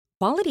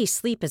Quality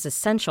sleep is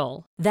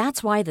essential.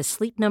 That's why the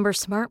Sleep Number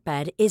Smart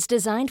Bed is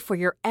designed for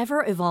your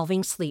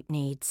ever-evolving sleep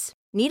needs.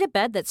 Need a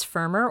bed that's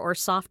firmer or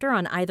softer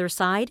on either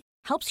side?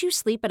 Helps you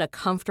sleep at a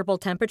comfortable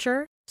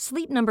temperature?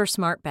 Sleep Number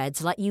Smart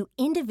Beds let you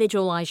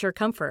individualize your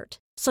comfort,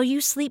 so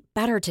you sleep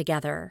better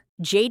together.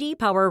 J.D.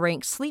 Power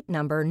ranks Sleep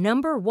Number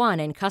number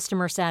 1 in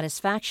customer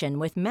satisfaction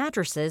with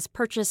mattresses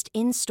purchased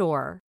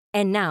in-store.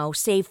 And now,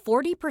 save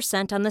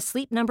 40% on the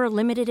Sleep Number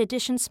Limited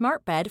Edition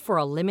Smart Bed for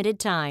a limited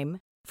time.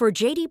 For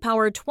J.D.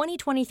 Power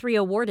 2023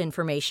 award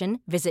information,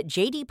 visit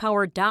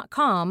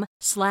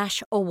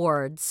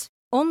jdpower.com/awards.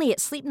 Only at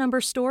Sleep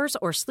Number stores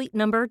or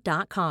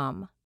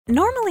sleepnumber.com.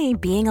 Normally,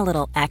 being a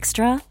little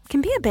extra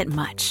can be a bit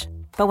much,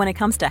 but when it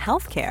comes to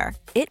healthcare,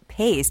 it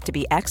pays to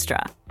be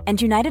extra. And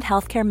United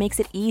Healthcare makes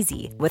it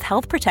easy with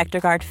Health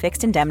Protector Guard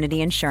fixed indemnity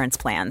insurance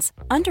plans.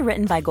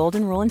 Underwritten by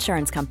Golden Rule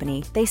Insurance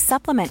Company, they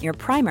supplement your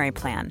primary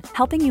plan,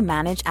 helping you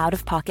manage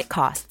out-of-pocket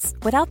costs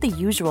without the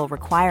usual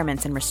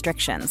requirements and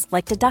restrictions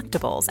like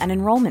deductibles and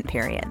enrollment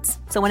periods.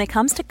 So when it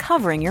comes to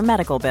covering your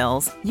medical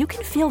bills, you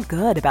can feel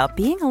good about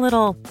being a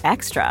little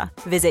extra.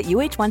 Visit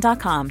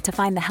uh1.com to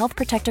find the Health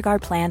Protector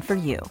Guard plan for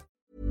you.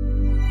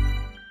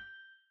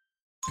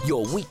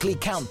 Your weekly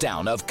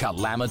countdown of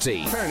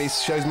calamity. Apparently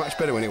this show's much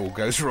better when it all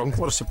goes wrong.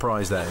 What a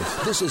surprise that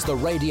is. This is the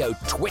radio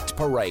twit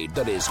parade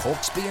that is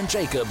Hawksby and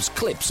Jacobs'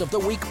 Clips of the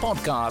Week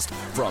podcast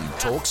from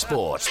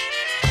TalkSport.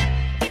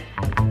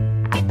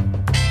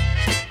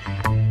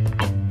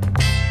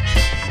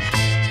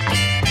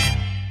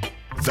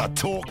 The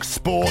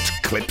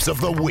TalkSport Clips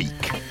of the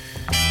Week.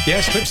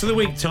 Yes, Clips of the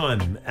Week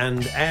time.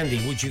 And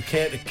Andy, would you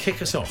care to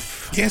kick us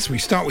off? Yes, we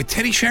start with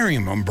Teddy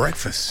Sheringham on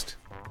breakfast.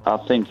 I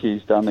think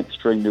he's done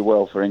extremely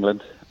well for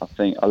England. I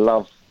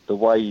love the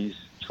way he's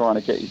trying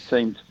to get his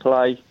team to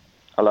play.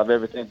 I love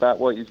everything about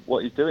what he's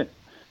doing.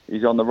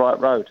 He's on the right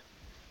road,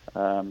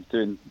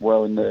 doing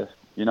well in the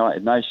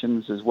United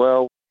Nations as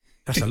well.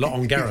 That's a lot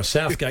on Gareth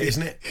Southgate,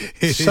 isn't it?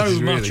 It so is,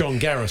 much really. on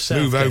Gareth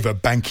Southgate. Move over,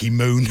 Ban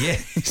Ki-moon.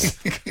 Yes.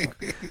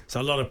 It's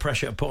a lot of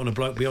pressure to put on a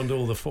bloke beyond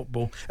all the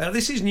football.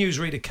 This is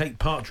newsreader Kate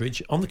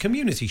Partridge on the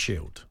Community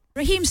Shield.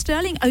 Raheem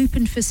Sterling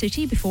opened for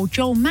City before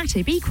Joel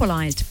Matip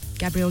equalised.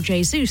 Gabriel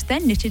Jesus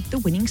then knitted the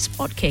winning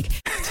spot kick.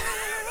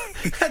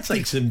 That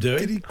takes some doing.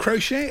 Did he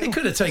crochet it? It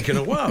could have taken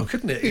a while,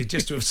 couldn't it?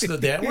 Just to have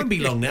stood there. It won't be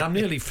long now. I'm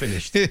nearly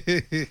finished.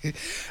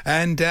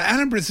 And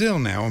Alan Brazil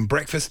now on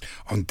breakfast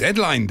on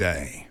Deadline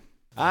Day.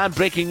 And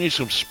breaking news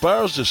from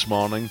Spurs this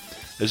morning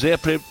as they're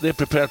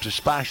prepared to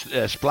splash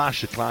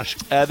the Clash.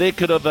 They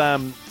could have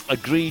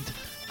agreed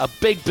a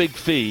big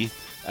fee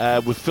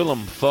with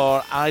Fulham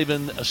for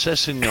Ivan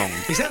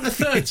Sessegnon. Is that the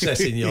third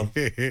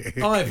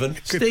Sessegnon? Ivan,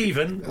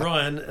 Stephen,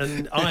 Ryan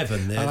and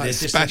Ivan. I like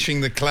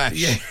spashing the Clash.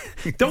 Yeah.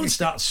 Don't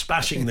start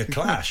spashing the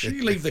Clash.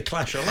 You leave the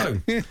Clash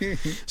alone.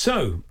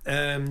 So,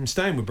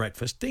 staying with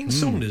breakfast, Dean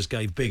Saunders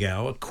gave Big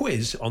Al a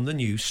quiz on the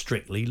new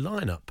Strictly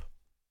lineup.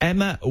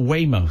 Emma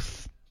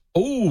Weymouth.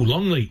 Oh,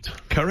 Longleat.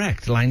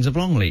 Correct. Lines of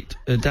Longleat.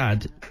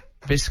 Dad,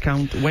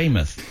 Viscount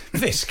Weymouth.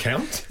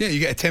 Viscount? Yeah, you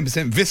get a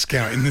 10%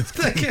 Viscount in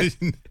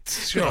the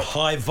It's got a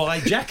high Vi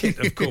jacket,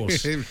 of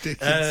course.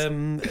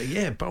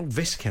 Ridiculous. Bold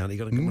Viscount. You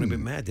got to come on a bit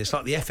mad. It's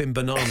like the effing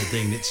banana,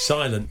 Dean. It's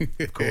silent,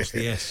 of course,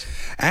 the S.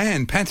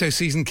 And Panto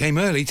season came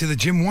early to the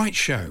Jim White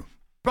Show.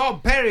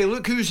 Bob Perry,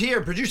 look who's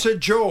here. Producer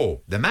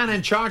Joe, the man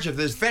in charge of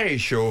this very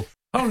show.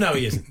 Oh, no,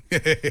 he isn't.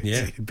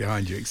 Yeah.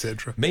 Behind you,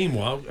 etc.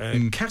 Meanwhile,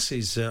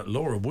 Cassie's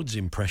Laura Woods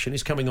impression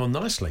is coming on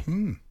nicely.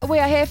 We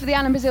are here for the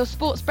Alan Brazil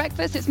Sports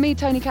Breakfast. It's me,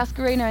 Tony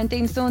Cascarino and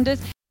Dean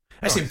Saunders.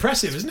 That's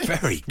impressive, isn't it?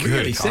 Very good.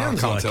 Really sounds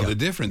I can't like tell her. the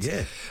difference.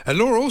 Yeah.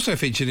 Laura also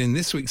featured in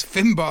this week's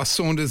Finbar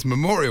Saunders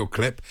memorial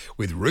clip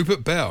with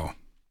Rupert Bell.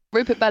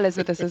 Rupert Bell is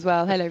with us as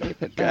well. Hello,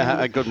 Rupert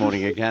Bell. Good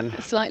morning again.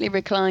 Slightly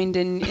reclined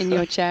in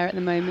your chair at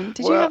the moment.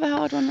 Did you have a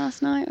hard one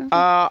last night?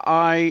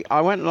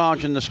 I went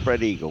large in the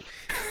spread eagle.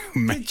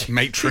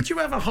 Matron. Did you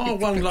have a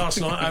hard one last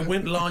night? I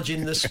went large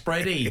in the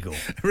spread eagle.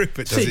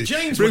 Rupert does it.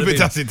 James Rupert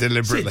does it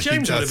deliberately.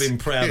 James would have been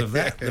proud of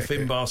that, the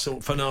Finbar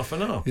sort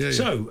Fanar. Yeah.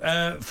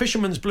 So,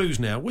 Fisherman's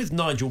Blues now with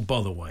Nigel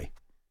Botherway.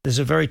 There's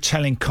a very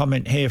telling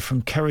comment here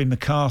from Kerry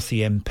McCarthy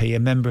MP, a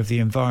member of the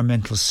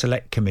Environmental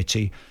Select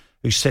Committee,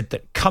 who said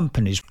that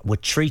companies were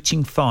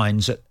treating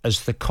fines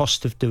as the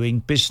cost of doing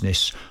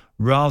business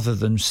rather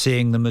than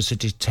seeing them as a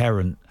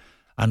deterrent.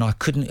 And I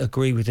couldn't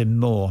agree with him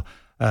more.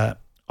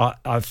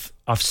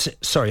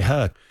 Sorry,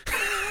 her.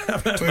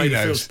 That's made me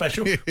feel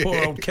special.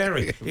 Poor old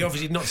Kerry. He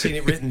obviously not seen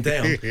it written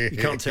down. You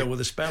can't tell with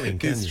the spelling,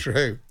 can you? It's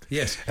true.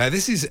 Yes.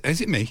 This is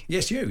it me?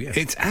 Yes, you, yeah.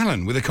 It's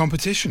Alan with a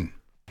competition.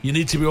 You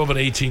need to be over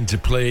 18 to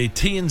play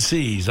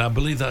T&Cs. I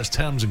believe that's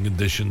terms and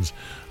conditions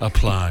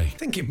apply. I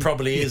think it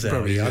probably is,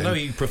 Harry. I know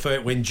you prefer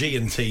it when G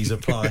and T's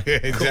apply.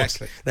 Yeah, of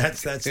course. exactly.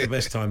 That's the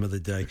best time of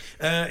the day.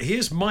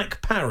 Here's Mike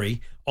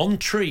Parry on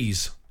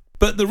trees.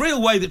 But the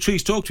real way that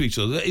trees talk to each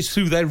other is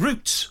through their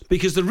roots.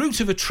 Because the root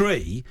of a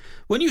tree,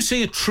 when you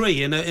see a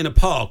tree in a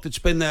park that's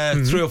been there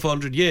 300 or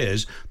 400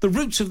 years, the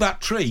roots of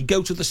that tree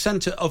go to the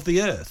centre of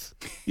the earth.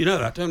 You know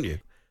that, don't you?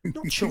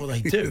 Not sure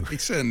they do. They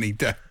certainly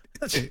don't.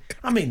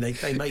 I mean,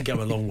 they may go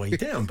a long way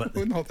down, but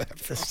not that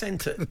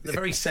the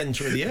very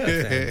centre of the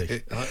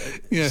earth,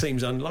 Andy,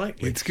 seems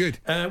unlikely. It's good.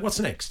 What's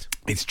next?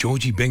 It's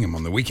Georgie Bingham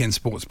on the Weekend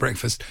Sports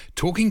Breakfast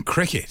talking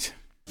cricket.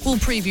 We'll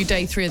preview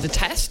day 3 of the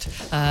test.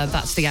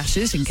 That's the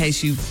Ashes, in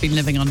case you've been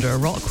living under a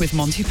rock, with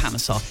Monty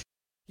Panesar.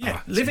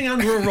 Yeah, Living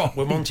Under a Rock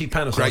with Monty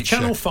Panesar. Great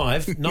Channel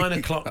show. 5, 9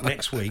 o'clock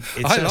next week.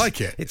 I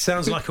like it. It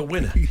sounds like a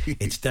winner.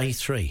 It's day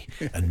 3,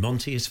 and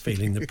Monty is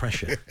feeling the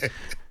pressure.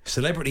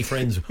 Celebrity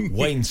friends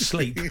Wayne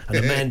Sleep and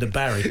Amanda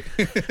Barry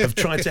have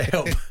tried to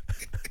help.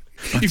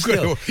 You've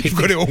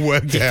got it all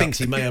worked out. He thinks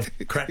he may have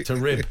cracked a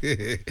rib.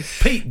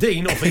 Pete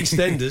Dean off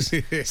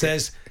EastEnders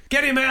says,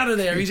 "Get him out of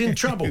there. He's in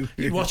trouble."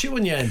 You'd watch it,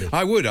 wouldn't you, Andy?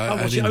 I would. I'd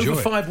watch it enjoy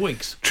over 5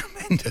 weeks.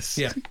 Tremendous.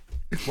 Yeah.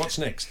 What's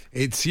next?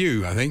 It's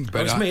you, I think.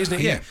 But it's me, isn't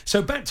it? Yeah.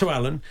 So back to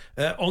Alan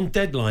on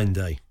deadline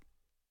day.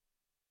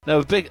 Now,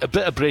 a bit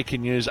of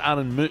breaking news.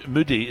 Aaron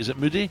Moody, is it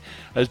Moody,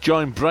 has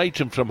joined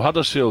Brighton from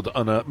Huddersfield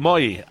on a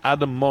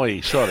Adam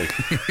Moy, sorry.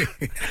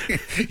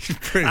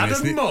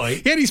 Adam Moy?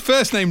 He had his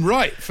first name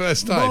right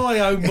first time. Moy,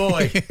 oh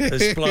Moy,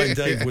 as Blind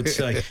Dave would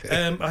say.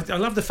 I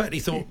love the fact he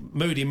thought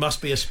Moody must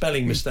be a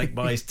spelling mistake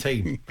by his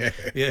team.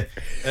 Yeah.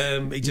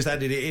 He just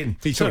added it in.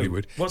 He thought he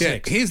would. What's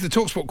next? Here's the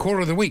TalkSport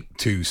Caller of the Week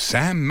to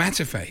Sam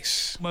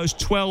Matterface. Almost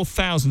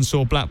 12,000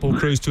 saw Blackpool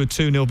cruise to a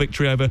 2-0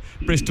 victory over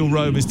Bristol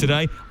Rovers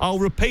today. I'll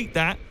repeat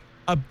that.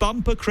 A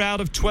bumper crowd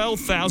of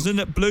 12,000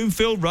 at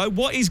Bloomfield Road.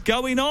 What is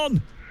going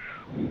on?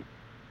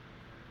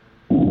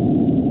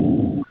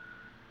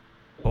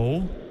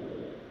 Paul?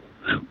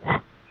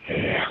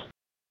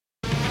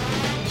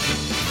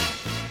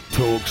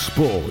 Talk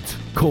Sport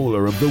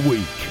Caller of the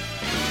Week.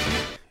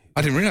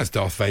 I didn't realise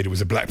Darth Vader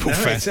was a Blackpool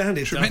fan. It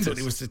sounded. Tremendous. I thought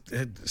he was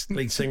the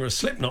lead singer of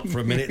Slipknot for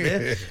a minute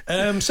there.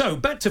 So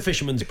back to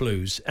Fisherman's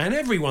Blues, and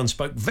everyone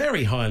spoke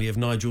very highly of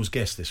Nigel's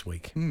guest this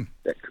week.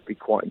 That could be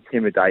quite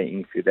intimidating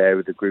if you're there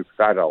with a group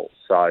of adults.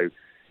 So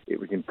it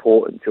was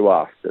important to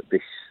us that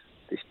this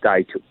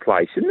day took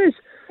place. And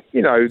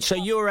there's, So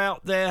you're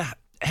out there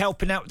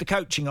helping out with the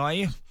coaching, are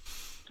you?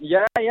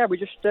 Yeah. We're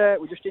just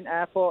in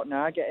airport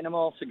now, getting them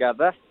all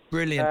together.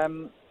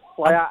 Brilliant.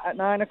 Fly out at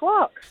 9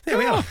 o'clock. There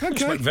we are. We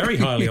spoke very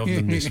highly of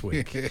them this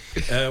week.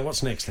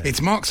 What's next then?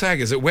 It's Mark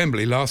Saggers at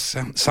Wembley last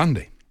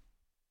Sunday.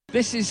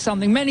 This is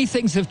something, many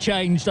things have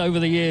changed over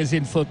the years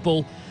in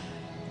football,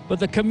 but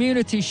the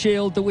Community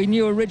Shield that we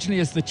knew originally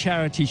as the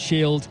Charity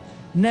Shield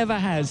never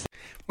has.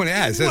 Well, it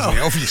has, hasn't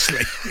it, obviously.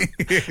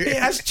 It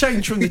has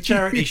changed from the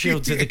Charity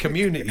Shield to the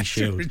Community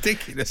Shield.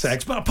 Ridiculous.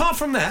 Sags. But apart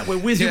from that, we're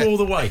with you all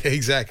the way.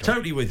 Exactly.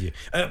 Totally with you.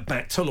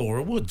 Back to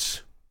Laura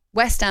Woods.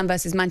 West Ham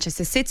versus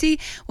Manchester City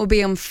will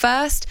be on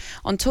first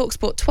on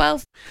TalkSport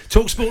 12.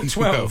 TalkSport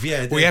 12,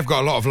 yeah. We have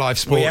got a lot of live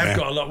sport. We have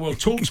got a lot. Well,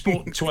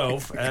 TalkSport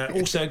 12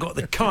 also got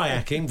the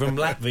kayaking from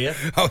Latvia.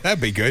 Oh,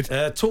 that'd be good.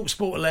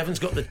 TalkSport 11's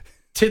got the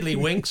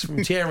Tiddlywinks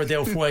from Tierra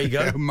del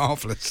Fuego.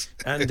 Marvellous.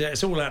 And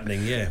it's all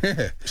happening,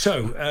 yeah.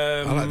 So,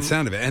 I like the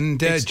sound of it. And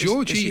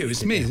Georgie,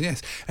 it's me,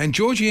 yes. And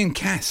Georgie and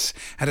Cass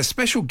had a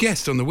special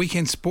guest on the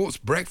Weekend Sports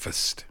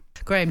Breakfast.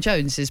 Graham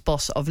Jones is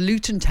boss of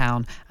Luton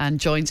Town and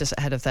joins us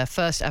ahead of their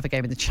first ever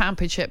game in the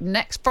Championship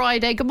next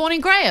Friday. Good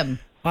morning, Graham.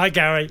 Hi,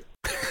 Gary.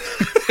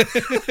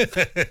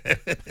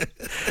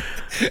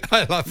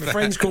 I love My that.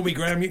 friends call me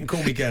Graham, you can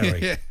call me Gary.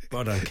 Yeah.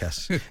 Well done,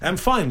 Cass. And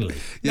finally,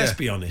 let's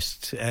be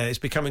honest, it's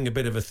becoming a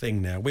bit of a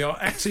thing now. We are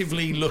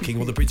actively looking,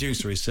 well, the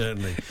producer is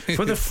certainly,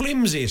 for the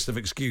flimsiest of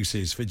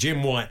excuses for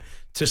Jim White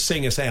to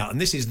sing us out.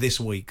 And this is this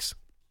week's.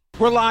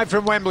 We're live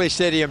from Wembley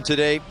Stadium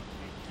today,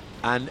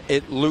 and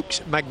it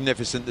looks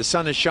magnificent. The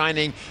sun is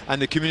shining and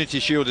the Community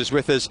Shield is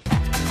with us.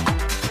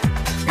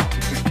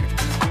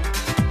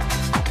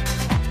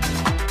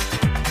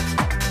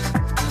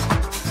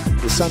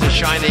 The sun is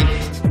shining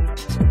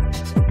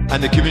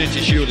and the Community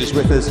Shield is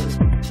with us.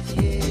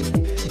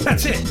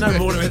 That's it. No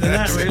more to it than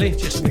that, really.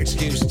 Just an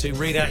excuse to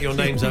read out your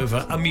names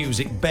over a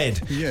music bed.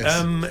 Yes.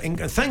 And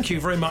thank you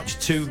very much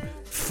to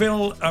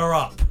Fill Her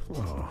Up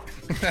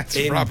That's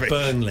in rubbish.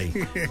 Burnley.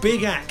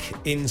 Big Ack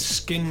in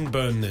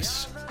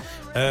Skinburness.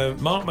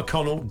 Mark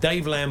McConnell,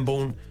 Dave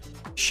Lambourne,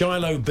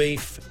 Shiloh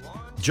Beef,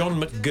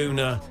 John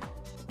McGooner,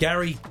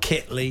 Gary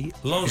Kitley,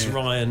 Loz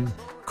Ryan,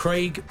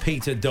 Craig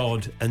Peter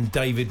Dodd and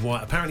David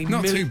White. Apparently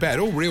Not too bad,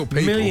 all real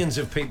people. Millions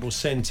of people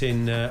sent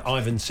in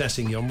Ivan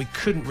Sessegnon. We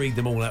couldn't read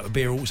them all out of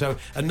beer. Also,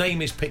 a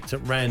name is picked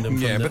at random.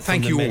 Yeah, from but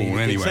thank you all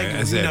anyway. Thank you.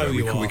 As We ever, know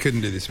you are. we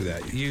couldn't do this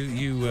without you.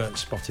 You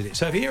spotted it.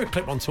 So if you hear a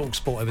clip on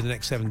TalkSport over the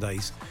next 7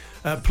 days,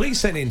 please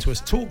send it in to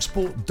us,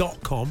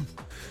 talksport.com.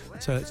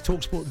 So it's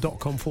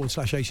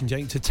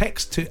talksport.com/H&J to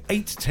text to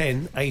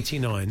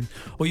 81089,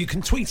 or you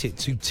can tweet it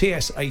to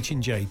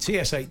TSH&J,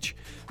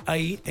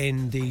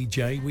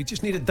 TSHANDJ. We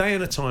just need a day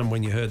and a time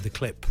when you heard the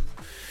clip.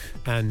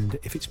 And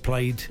if it's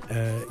played,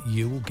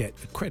 you will get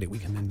a credit. We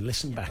can then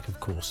listen back, of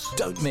course.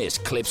 Don't miss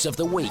Clips of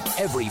the Week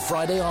every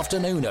Friday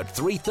afternoon at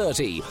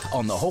 3:30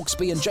 on the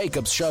Hawksby and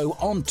Jacobs Show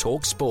on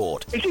Talk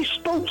Sport. Is it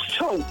Sports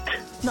Talk?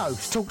 No,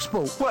 Talk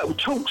Sport. Well,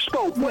 Talk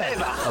Sport,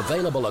 whatever.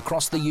 Available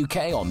across the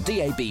UK on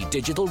DAB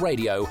digital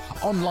radio,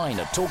 online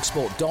at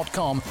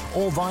talksport.com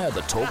or via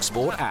the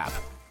TalkSport app.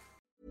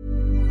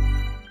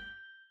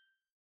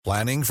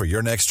 Planning for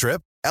your next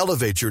trip?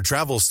 Elevate your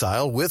travel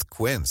style with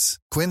Quince.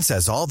 Quince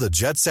has all the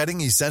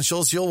jet-setting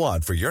essentials you'll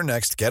want for your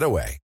next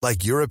getaway,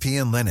 like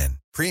European linen,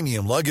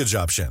 premium luggage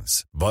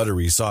options,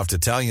 buttery soft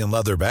Italian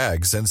leather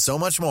bags, and so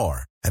much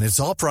more. And it's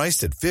all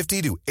priced at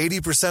 50 to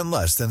 80%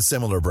 less than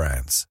similar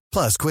brands.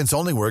 Plus, Quince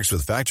only works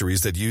with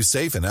factories that use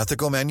safe and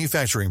ethical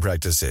manufacturing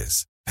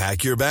practices.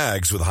 Pack your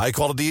bags with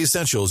high-quality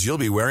essentials you'll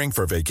be wearing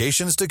for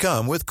vacations to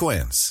come with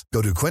Quince.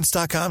 Go to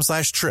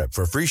quince.com/trip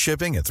for free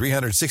shipping and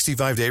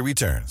 365-day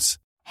returns.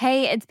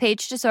 Hey, it's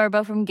Paige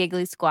DeSorbo from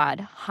Giggly Squad.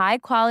 High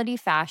quality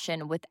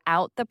fashion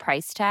without the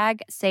price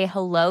tag. Say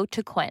hello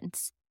to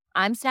Quince.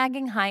 I'm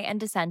snagging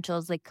high-end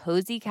essentials like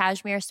cozy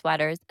cashmere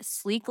sweaters,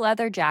 sleek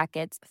leather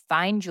jackets,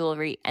 fine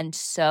jewelry, and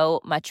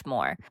so much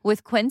more.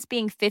 With Quince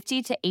being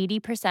 50 to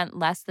 80%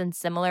 less than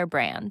similar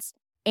brands.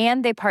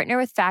 And they partner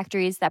with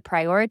factories that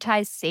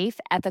prioritize safe,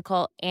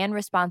 ethical, and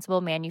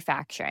responsible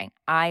manufacturing.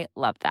 I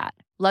love that.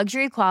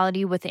 Luxury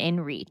quality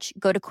within reach.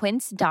 Go to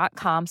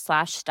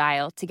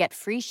quince.com/style to get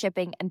free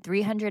shipping and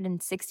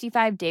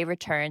 365-day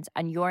returns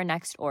on your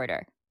next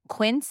order.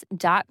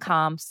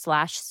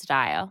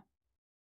 Quince.com/style.